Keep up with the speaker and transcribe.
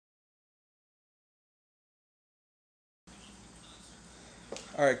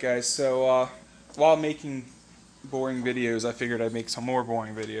Alright guys, so while making boring videos, I figured I'd make some more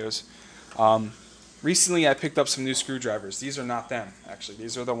boring videos. Recently I picked up some new screwdrivers. These are not them, actually.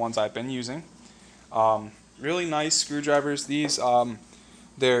 These are the ones I've been using. Really nice screwdrivers. These,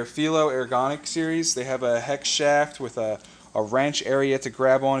 they're Felo Ergonic series. They have a hex shaft with a wrench area to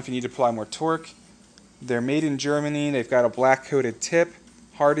grab on if you need to apply more torque. They're made in Germany. They've got a black coated tip,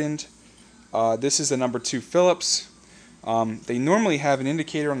 hardened. This is the number 2 Phillips. They normally have an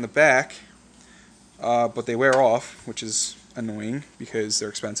indicator on the back, but they wear off, which is annoying because they're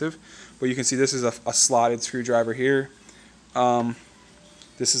expensive. But you can see this is a slotted screwdriver here.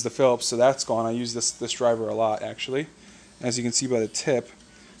 This is the Phillips, so that's gone. I use this driver a lot, actually. As you can see by the tip,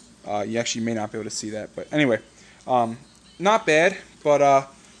 you actually may not be able to see that. But anyway, not bad. But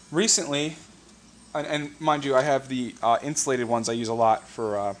recently, and mind you, I have the insulated ones I use a lot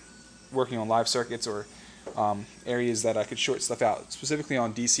for working on live circuits or areas that I could short stuff out, specifically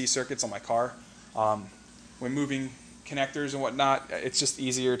on DC circuits on my car. When moving connectors and whatnot, it's just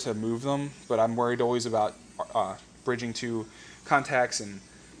easier to move them, but I'm worried always about bridging to contacts and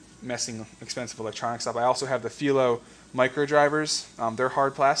messing expensive electronics up. I also have the Felo micro drivers. They're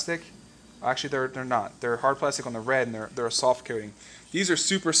hard plastic. Actually, they're not. They're hard plastic on the red, and they're a soft coating. These are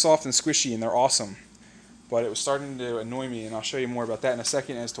super soft and squishy, and they're awesome. But it was starting to annoy me, and I'll show you more about that in a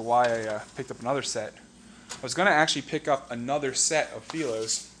second as to why I picked up another set. I was going to actually pick up another set of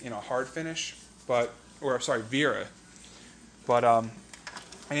Felos in a hard finish, Vera. But I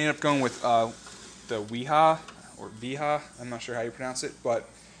ended up going with the Wiha, or Viha, I'm not sure how you pronounce it. But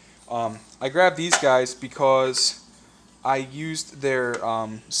I grabbed these guys because I used their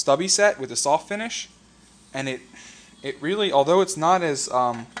stubby set with a soft finish, and it really, although it's not as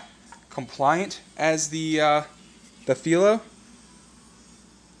compliant as the Felo,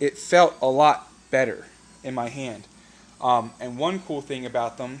 it felt a lot better in my hand. And one cool thing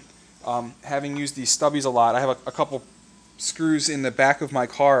about them, having used these stubbies a lot, I have a couple screws in the back of my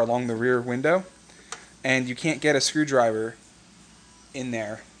car along the rear window, and you can't get a screwdriver in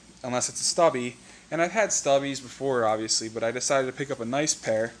there unless it's a stubby. And I've had stubbies before, obviously, but I decided to pick up a nice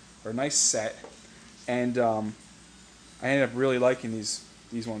pair, or a nice set, and I ended up really liking these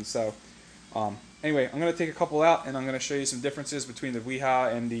ones. So anyway, I'm going to take a couple out, and I'm going to show you some differences between the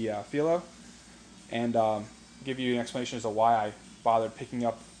Wiha and the Felo, and give you an explanation as to why I bothered picking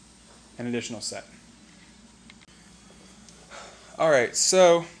up an additional set. Alright,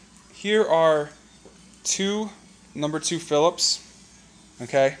 so here are two number 2 Phillips.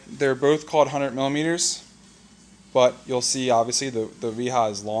 Okay, they're both called 100 millimeters, but you'll see obviously the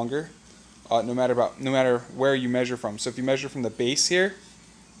Wiha is longer, no matter where you measure from. So if you measure from the base here,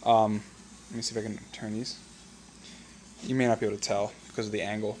 let me see if I can turn these. You may not be able to tell because of the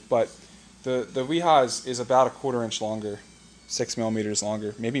angle, but the Wiha is about a 1/4 inch longer, 6 millimeters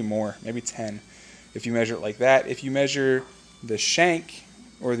longer, maybe more, maybe 10, if you measure it like that. If you measure the shank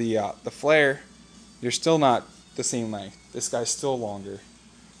or the flare, you're still not the same length. This guy's still longer.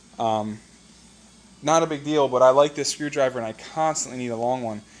 Not a big deal, but I like this screwdriver, and I constantly need a long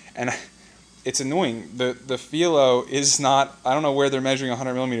one. And it's annoying. The Felo is not, I don't know where they're measuring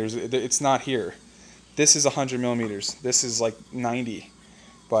 100 millimeters. It's not here. This is 100 millimeters. This is like 90.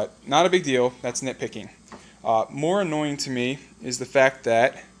 But not a big deal. That's nitpicking. More annoying to me is the fact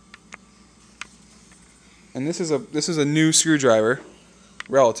that, and this is a new screwdriver,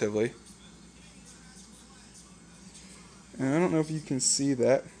 relatively. And I don't know if you can see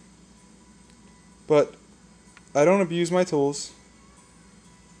that, but I don't abuse my tools,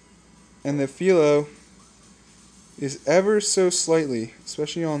 and the Felo is ever so slightly,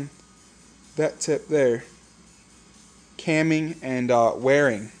 especially on that tip there, camming and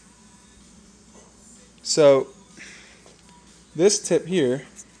wearing. So this tip here,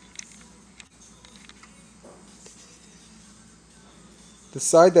 the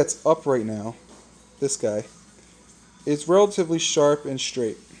side that's up right now, this guy, is relatively sharp and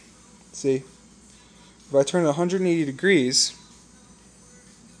straight. See? If I turn it 180 degrees,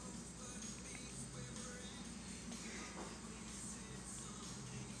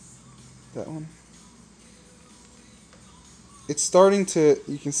 that one, it's starting to,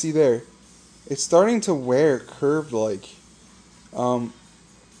 you can see there, it's starting to wear curved like. To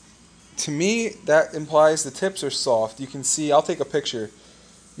me, that implies the tips are soft. You can see, I'll take a picture.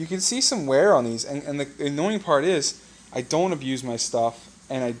 You can see some wear on these, and the annoying part is I don't abuse my stuff,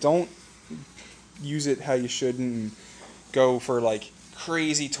 and I don't use it how you shouldn't and go for like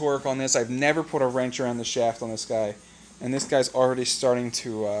crazy torque on this. I've never put a wrench around the shaft on this guy, and this guy's already starting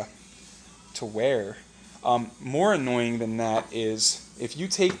to wear. More annoying than that is if you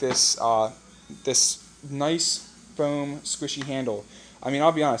take this this nice foam squishy handle, I mean,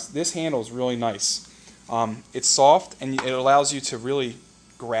 I'll be honest, this handle is really nice. It's soft, and it allows you to really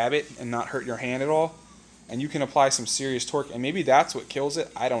grab it and not hurt your hand at all. And you can apply some serious torque, and maybe that's what kills it.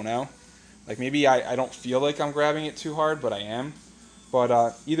 I don't know. Like, maybe I don't feel like I'm grabbing it too hard, but I am.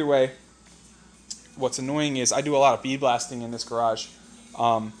 But either way, what's annoying is I do a lot of bead blasting in this garage.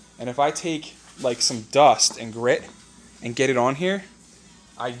 And if I take like some dust and grit and get it on here,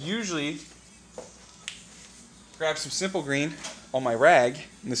 I usually grab some Simple Green on my rag,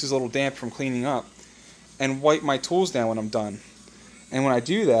 and this is a little damp from cleaning up, and wipe my tools down when I'm done. And when I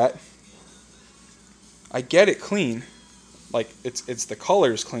do that, I get it clean, like it's the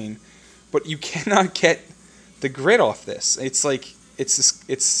color's clean, but you cannot get the grit off this. It's like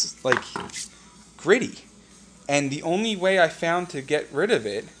gritty, and the only way I found to get rid of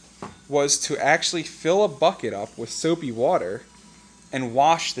it was to actually fill a bucket up with soapy water and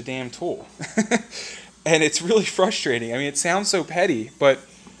wash the damn tool. And it's really frustrating. I mean, it sounds so petty, but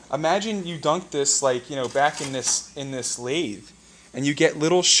imagine you dunk this, like, you know, back in this lathe, and you get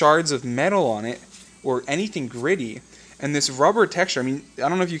little shards of metal on it or anything gritty, and this rubber texture. I mean, I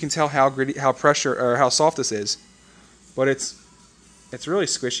don't know if you can tell how gritty, how pressure, or how soft this is, but it's really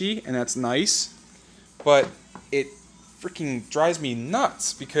squishy, and that's nice, but it freaking drives me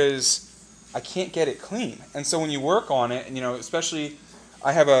nuts because I can't get it clean. And so when you work on it, and you know, especially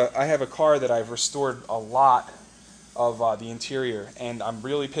I have a car that I've restored a lot of the interior, and I'm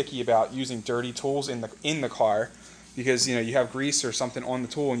really picky about using dirty tools in the car, because you know, you have grease or something on the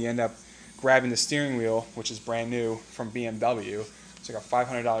tool and you end up grabbing the steering wheel, which is brand new from BMW. It's like a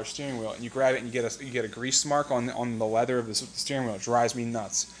 $500 steering wheel, and you grab it and you get a grease mark on the leather of the steering wheel. It drives me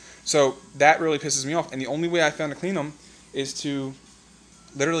nuts. So that really pisses me off, and the only way I found to clean them is to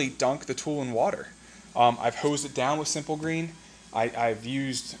literally dunk the tool in water. I've hosed it down with Simple Green. I've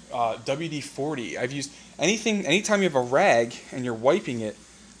used WD-40. I've used anything. Anytime you have a rag and you're wiping it,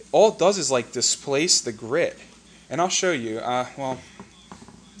 all it does is like displace the grit. And I'll show you. Well,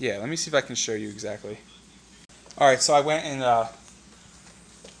 yeah. Let me see if I can show you exactly. All right. So I went and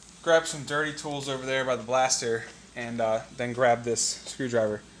grabbed some dirty tools over there by the blaster, and then grabbed this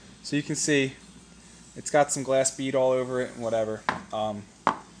screwdriver. So you can see it's got some glass bead all over it and whatever.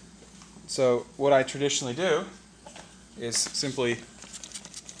 So what I traditionally do is simply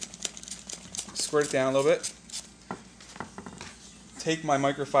squirt it down a little bit, take my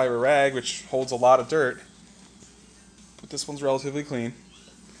microfiber rag, which holds a lot of dirt, but this one's relatively clean,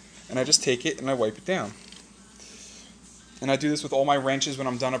 and I just take it and I wipe it down. And I do this with all my wrenches when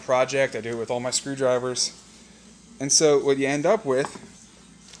I'm done a project. I do it with all my screwdrivers. And so what you end up with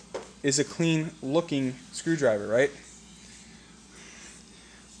is a clean looking screwdriver, right?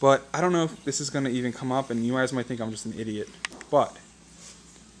 But I don't know if this is going to even come up, and you guys might think I'm just an idiot. But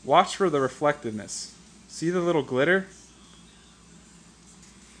watch for the reflectiveness. See the little glitter?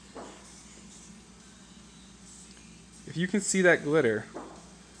 If you can see that glitter,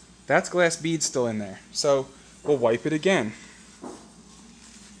 that's glass bead still in there. So we'll wipe it again.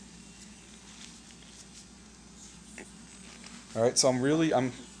 Alright, so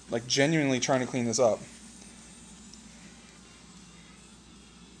I'm like genuinely trying to clean this up.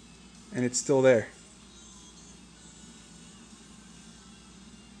 And it's still there.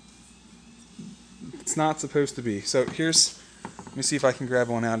 It's not supposed to be. So here's, let me see if I can grab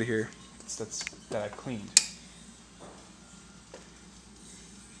one out of here that I've cleaned.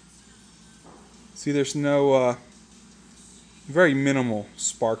 See, there's no, very minimal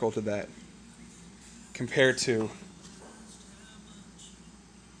sparkle to that compared to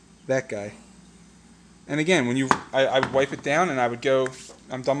that guy. And again, when I would wipe it down, and I would go,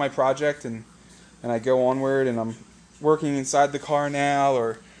 I'm done my project, and I go onward, and I'm working inside the car now,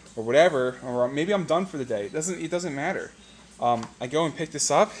 or whatever, or maybe I'm done for the day. It doesn't matter. I go and pick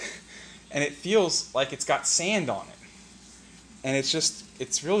this up, and it feels like it's got sand on it, and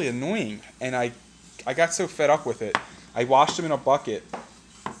it's really annoying. And I got so fed up with it. I washed them in a bucket.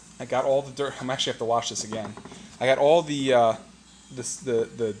 I got all the dirt. I'm actually have to wash this again. I got all the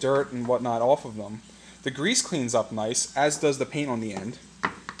dirt and whatnot off of them. The grease cleans up nice, as does the paint on the end.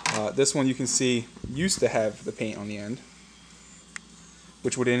 This one you can see used to have the paint on the end,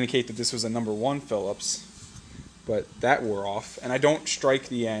 which would indicate that this was a #1 Phillips, but that wore off. And I don't strike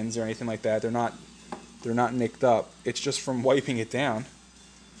the ends or anything like that. They're not nicked up. It's just from wiping it down.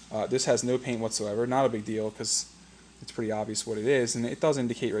 This has no paint whatsoever. Not a big deal because it's pretty obvious what it is, and it does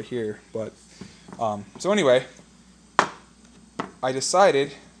indicate right here. But so anyway, I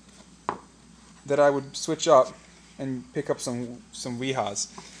decided that I would switch up and pick up some Wihas.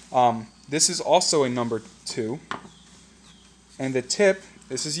 This is also a #2, and the tip,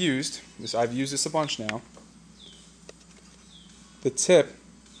 this is used. I've used this a bunch now. the tip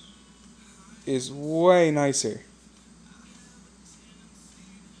is way nicer.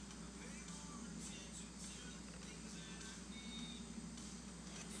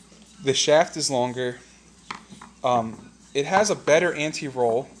 The shaft is longer. It has a better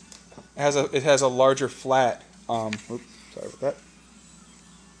anti-roll. It has a larger flat. Oops, sorry about that.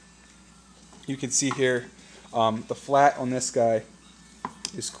 You can see here, the flat on this guy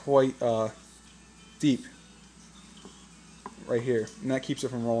is quite deep, right here, and that keeps it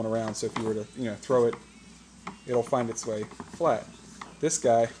from rolling around. So if you were to, throw it, it'll find its way flat. This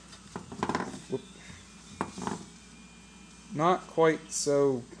guy, whoop, not quite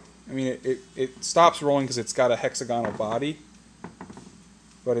so. I mean, it stops rolling because it's got a hexagonal body,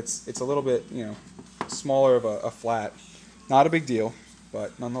 but it's a little bit, smaller of a flat. Not a big deal,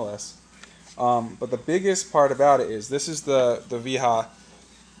 but nonetheless. But the biggest part about it is this is the Wiha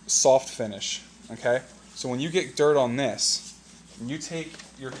soft finish. Okay, so when you get dirt on this, and you take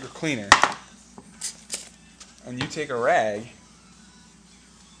your cleaner and you take a rag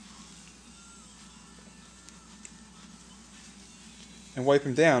and wipe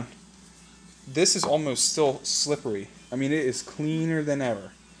them down, this is almost still slippery. I mean, it is cleaner than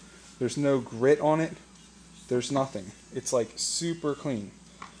ever. There's no grit on it. There's nothing. It's like super clean.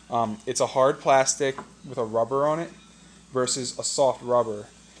 It's a hard plastic with a rubber on it versus a soft rubber.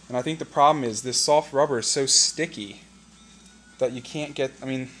 And I think the problem is this soft rubber is so sticky that you can't get, I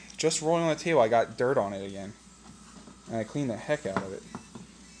mean, just rolling on the table, I got dirt on it again. And I cleaned the heck out of it.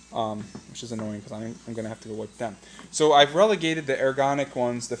 Which is annoying because I'm going to have to go wipe them. So I've relegated the ergonic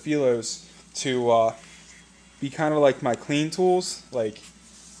ones, the Felos, to be kind of like my clean tools. Like,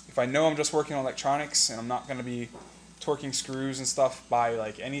 if I know I'm just working on electronics and I'm not going to be torquing screws and stuff by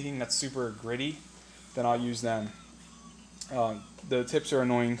like anything that's super gritty, then I'll use them. The tips are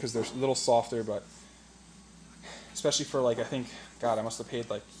annoying because they're a little softer, but especially for like, I think, God, I must have paid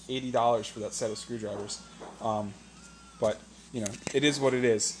like $80 for that set of screwdrivers. But, it is what it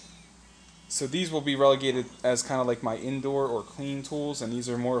is. So these will be relegated as kind of like my indoor or clean tools, and these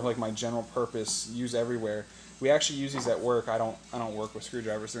are more of like my general purpose, use everywhere. We actually use these at work. I don't work with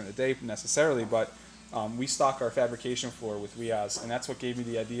screwdrivers during the day necessarily, but we stock our fabrication floor with Wihas, and that's what gave me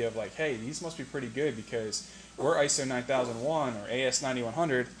the idea of like, hey, these must be pretty good because we're ISO 9001 or AS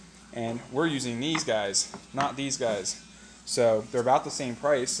 9100, and we're using these guys, not these guys. So they're about the same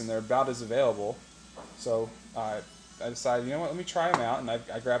price, and they're about as available. So I decided, you know what, let me try them out, and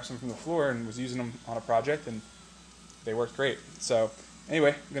I grabbed some from the floor and was using them on a project, and they worked great. So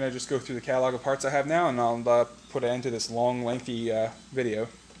anyway, I'm going to just go through the catalog of parts I have now, and I'll put an end to this long, lengthy video.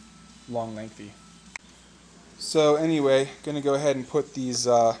 Long, lengthy. So anyway, going to go ahead and put these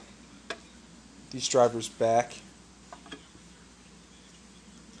drivers back.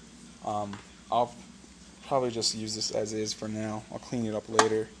 I'll probably just use this as is for now. I'll clean it up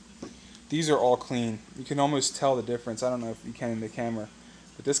later. These are all clean. You can almost tell the difference. I don't know if you can in the camera,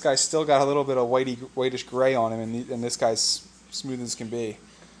 but this guy's still got a little bit of whitish gray on him, and this guy's smooth as can be.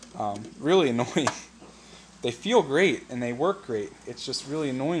 Really annoying. They feel great and they work great. It's just really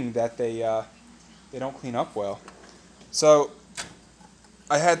annoying that they don't clean up well. So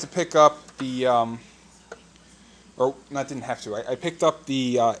I had to pick up the or I didn't have to. I picked up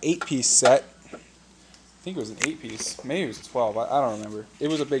the 8-piece set. I think it was an 8-piece. Maybe it was a 12. I don't remember. It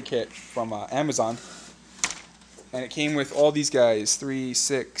was a big kit from Amazon. And it came with all these guys. 3,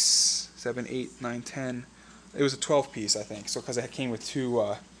 6, 7, 8, 9, 10. It was a 12-piece, I think. So because it came with two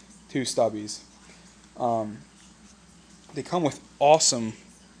stubbies. They come with awesome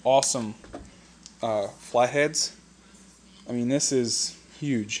flatheads. I mean, this is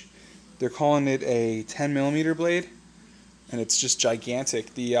huge. They're calling it a 10mm blade. And it's just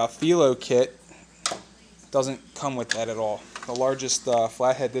gigantic. The Felo kit doesn't come with that at all. The largest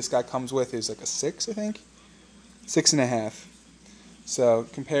flathead this guy comes with is like a 6, I think. 6.5. So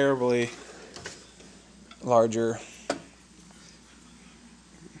comparably larger.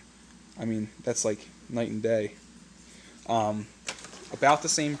 I mean, that's like night and day. About the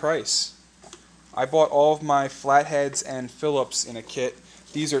same price. I bought all of my flatheads and Phillips in a kit.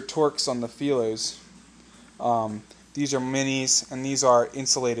 These are Torx on the Felos. These are minis, and these are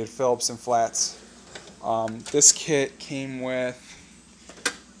insulated Phillips and flats. This kit came with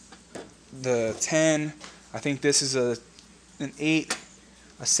the 10. I think this is an 8,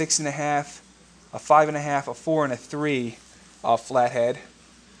 a 6.5, a 5.5, a 4, and a 3 flathead.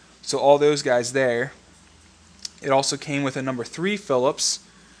 So all those guys there. It also came with a number 3 Phillips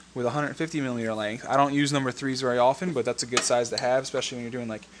with 150mm length. I don't use number 3s very often, but that's a good size to have, especially when you're doing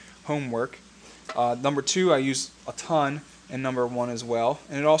like homework. Number 2 I use a ton, and number 1 as well.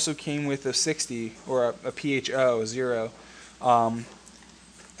 And it also came with a 60 or a PHO 0 And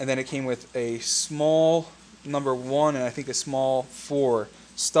then it came with a small number 1 and I think a small 4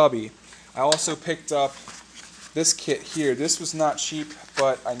 stubby. I also picked up this kit here. This was not cheap,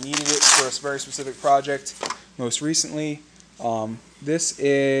 but I needed it for a very specific project most recently. This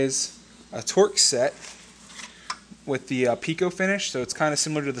is a torque set with the Pico finish, so it's kind of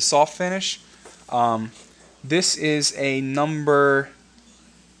similar to the soft finish. This is a number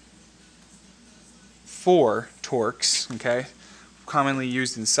 4 Torx, okay, commonly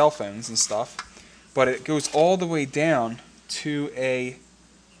used in cell phones and stuff, but it goes all the way down to a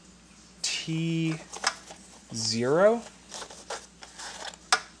T0.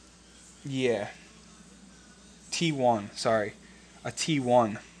 Yeah, T1. Sorry, a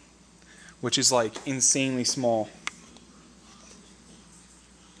T1, which is like insanely small.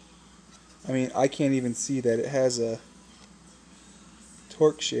 I mean, I can't even see that it has a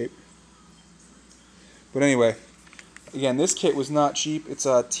torque shape. But anyway, again, this kit was not cheap. It's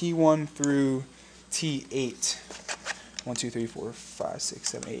a T1 through T8. 1, 2, 3, 4, 5, 6,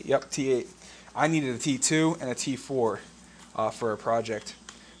 7, 8. Yep, T8. I needed a T2 and a T4 for a project.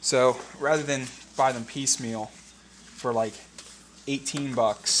 So rather than buy them piecemeal for like 18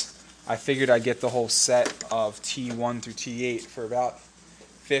 bucks, I figured I'd get the whole set of T1 through T8 for about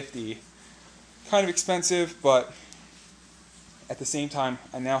 50. Kind of expensive, but at the same time,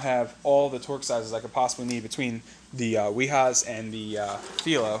 I now have all the torque sizes I could possibly need between the Wihas and the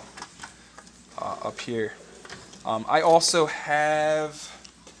Felo up here. I also have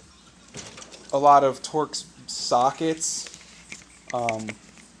a lot of Torx sockets.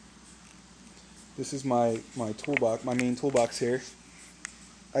 This is my toolbox, my main toolbox here.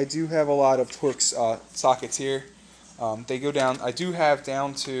 I do have a lot of Torx sockets here. They go down. I do have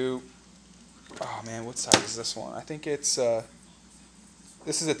down to. Oh man, what size is this one? I think it's.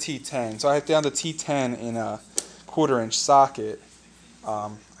 This is a T10, so I have down to T10 in a 1/4 inch socket.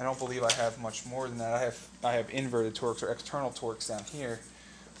 I don't believe I have much more than that. I have inverted Torx or external Torx down here,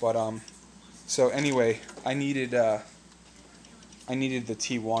 but so anyway, I needed the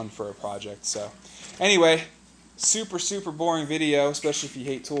T1 for a project. So anyway, super boring video, especially if you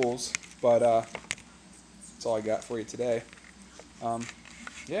hate tools. But that's all I got for you today.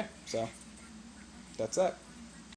 Yeah, so that's that.